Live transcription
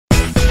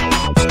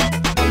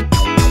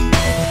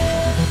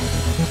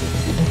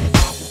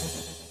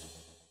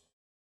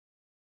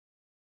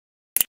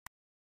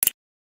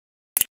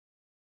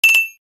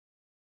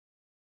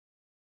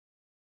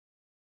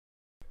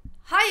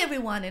Hi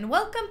everyone and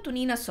welcome to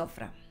Nina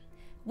Sofra.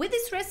 With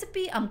this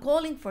recipe I'm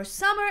calling for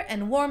summer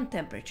and warm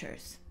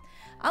temperatures.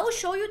 I will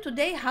show you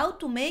today how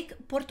to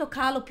make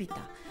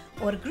PORTOKALOPITA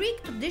or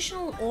Greek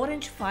traditional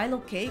orange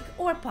phyllo cake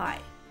or pie.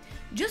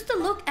 Just a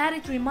look at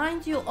it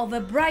reminds you of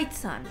a bright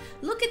sun.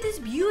 Look at this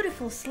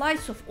beautiful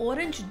slice of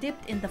orange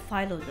dipped in the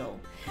phyllo dough,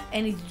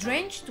 and it's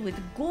drenched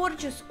with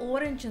gorgeous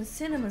orange and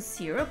cinnamon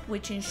syrup,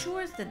 which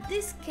ensures that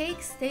this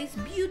cake stays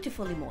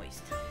beautifully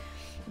moist.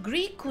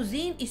 Greek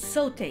cuisine is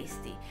so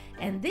tasty,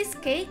 and this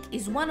cake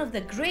is one of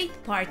the great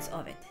parts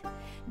of it.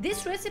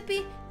 This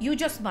recipe you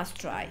just must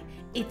try.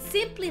 It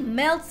simply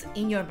melts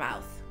in your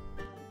mouth.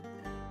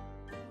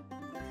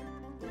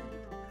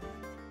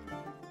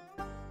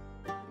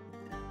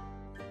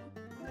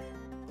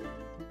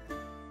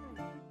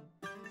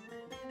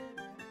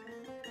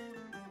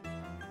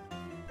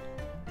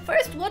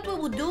 First, what we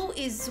will do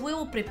is we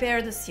will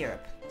prepare the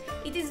syrup.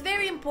 It is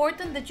very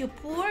important that you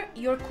pour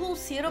your cool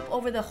syrup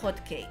over the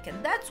hot cake,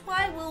 and that's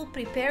why we will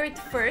prepare it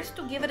first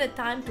to give it a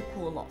time to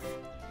cool off.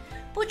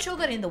 Put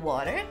sugar in the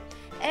water,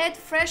 add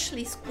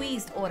freshly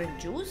squeezed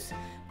orange juice,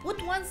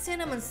 put 1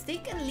 cinnamon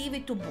stick and leave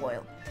it to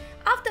boil.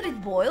 After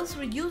it boils,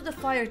 reduce the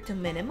fire to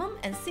minimum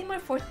and simmer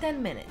for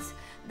 10 minutes.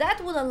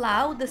 That will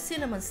allow the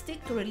cinnamon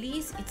stick to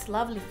release its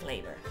lovely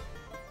flavor.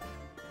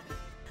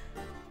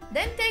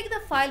 Then take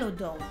the phyllo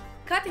dough.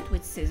 Cut it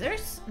with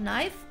scissors,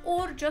 knife,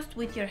 or just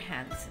with your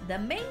hands. The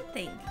main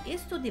thing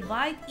is to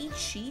divide each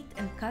sheet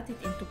and cut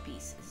it into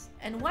pieces.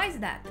 And why is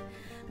that?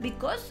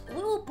 Because we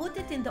will put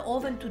it in the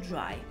oven to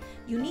dry.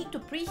 You need to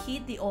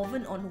preheat the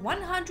oven on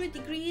 100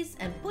 degrees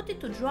and put it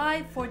to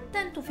dry for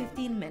 10 to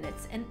 15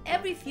 minutes. And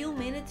every few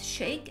minutes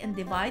shake and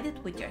divide it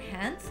with your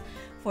hands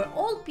for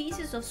all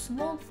pieces of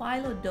small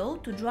phyllo dough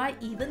to dry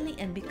evenly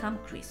and become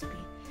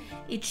crispy.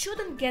 It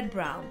shouldn't get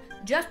brown,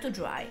 just to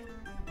dry.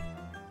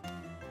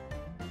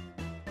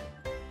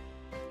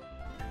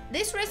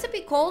 This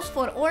recipe calls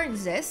for orange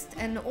zest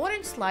and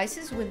orange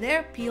slices with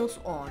their peels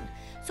on,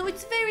 so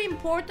it's very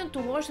important to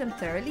wash them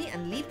thoroughly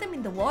and leave them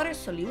in the water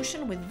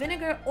solution with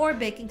vinegar or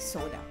baking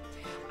soda.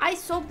 I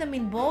soak them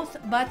in both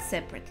but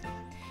separately.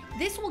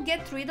 This will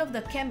get rid of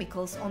the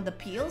chemicals on the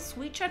peels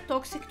which are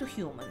toxic to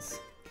humans.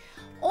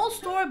 All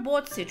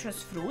store-bought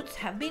citrus fruits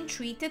have been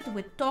treated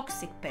with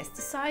toxic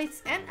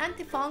pesticides and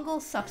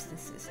antifungal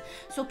substances,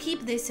 so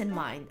keep this in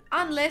mind,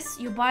 unless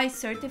you buy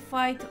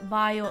certified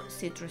bio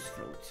citrus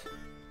fruits.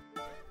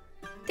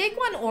 Take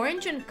 1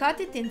 orange and cut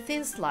it in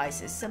thin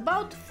slices,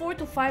 about 4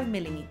 to 5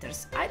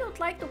 millimeters. I don't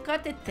like to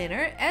cut it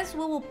thinner, as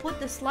we will put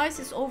the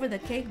slices over the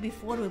cake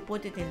before we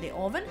put it in the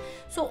oven,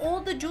 so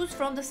all the juice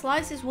from the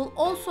slices will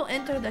also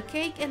enter the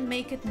cake and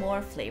make it more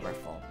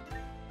flavorful.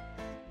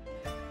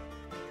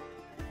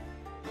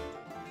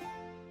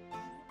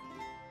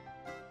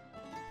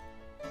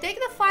 Take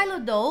the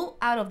phyllo dough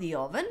out of the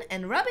oven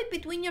and rub it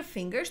between your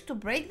fingers to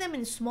break them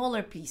in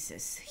smaller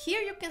pieces.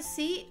 Here you can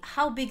see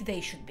how big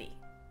they should be.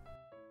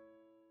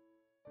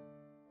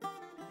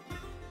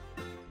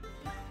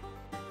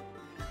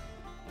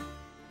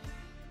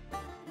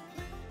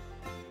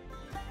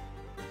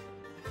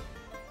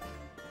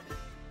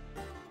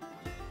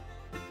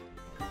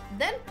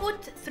 Then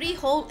put 3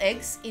 whole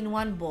eggs in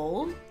 1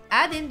 bowl,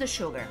 add in the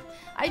sugar.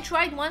 I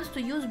tried once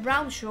to use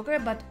brown sugar,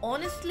 but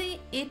honestly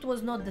it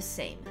was not the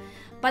same.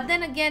 But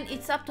then again,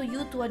 it's up to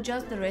you to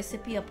adjust the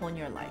recipe upon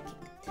your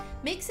liking.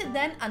 Mix it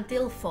then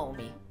until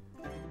foamy.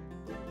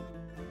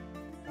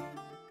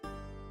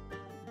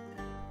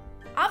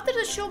 After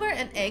the sugar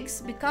and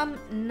eggs become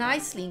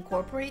nicely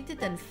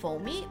incorporated and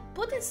foamy,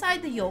 put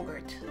inside the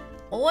yogurt,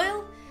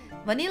 oil,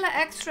 vanilla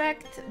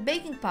extract,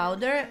 baking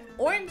powder,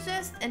 orange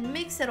zest, and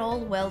mix it all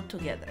well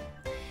together.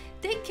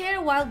 Take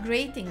care while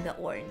grating the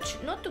orange,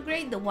 not to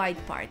grate the white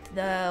part,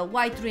 the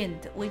white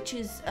rind, which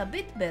is a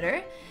bit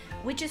bitter,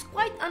 which is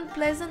quite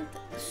unpleasant,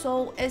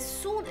 so as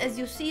soon as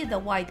you see the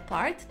white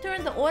part,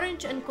 turn the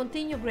orange and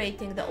continue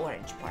grating the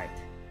orange part.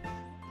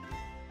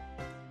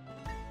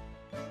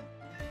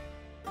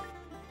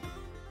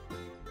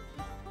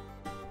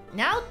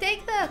 Now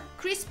take the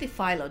crispy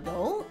phyllo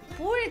dough,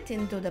 pour it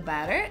into the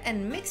batter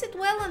and mix it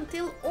well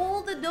until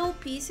all the dough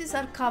pieces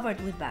are covered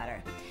with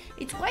batter.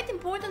 It's quite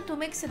important to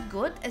mix it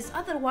good, as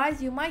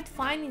otherwise you might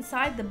find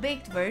inside the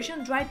baked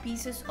version dry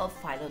pieces of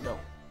phyllo dough.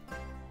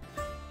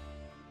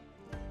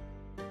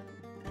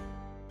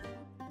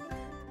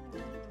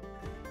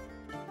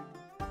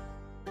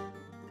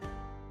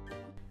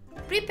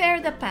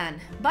 Prepare the pan,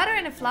 butter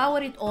and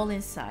flour it all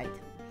inside.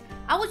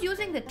 I was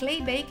using the clay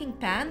baking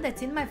pan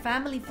that's in my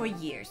family for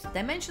years.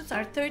 Dimensions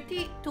are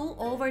 32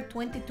 over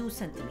 22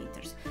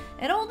 centimeters,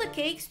 and all the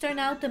cakes turn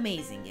out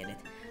amazing in it,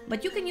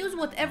 but you can use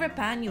whatever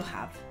pan you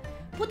have.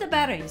 Put the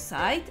batter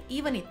inside,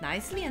 even it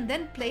nicely, and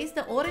then place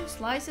the orange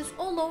slices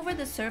all over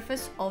the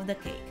surface of the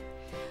cake.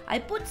 I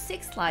put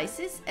 6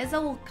 slices as I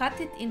will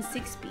cut it in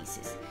 6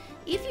 pieces.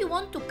 If you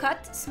want to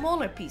cut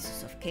smaller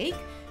pieces of cake,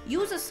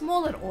 use a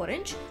smaller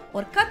orange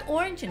or cut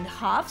orange in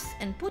halves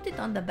and put it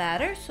on the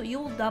batter so you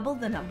will double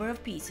the number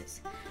of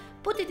pieces.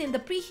 Put it in the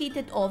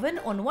preheated oven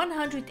on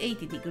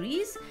 180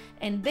 degrees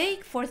and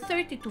bake for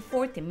 30 to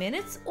 40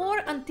 minutes or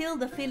until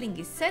the filling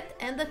is set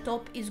and the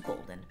top is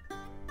golden.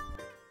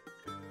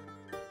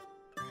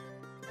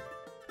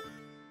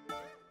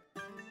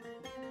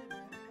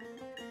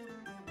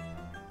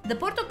 The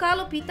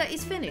portokalopita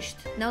is finished.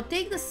 Now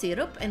take the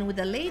syrup and with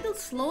a ladle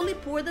slowly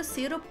pour the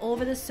syrup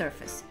over the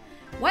surface.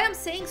 Why I'm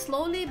saying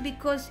slowly?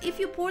 Because if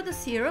you pour the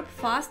syrup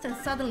fast and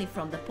suddenly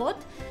from the pot,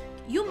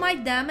 you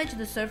might damage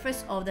the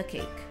surface of the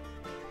cake.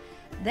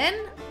 Then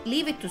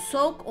leave it to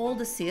soak all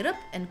the syrup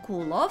and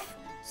cool off.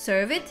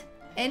 Serve it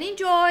and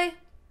enjoy!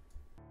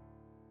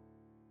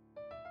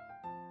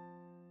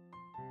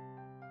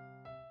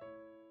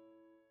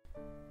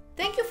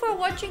 Thank you for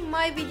watching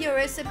my video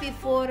recipe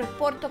for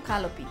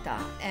portokalopita,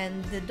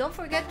 and don't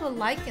forget to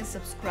like and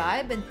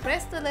subscribe and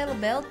press the little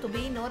bell to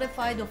be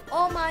notified of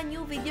all my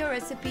new video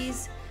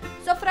recipes.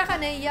 Sofra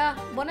Haneya,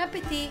 bon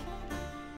appetit!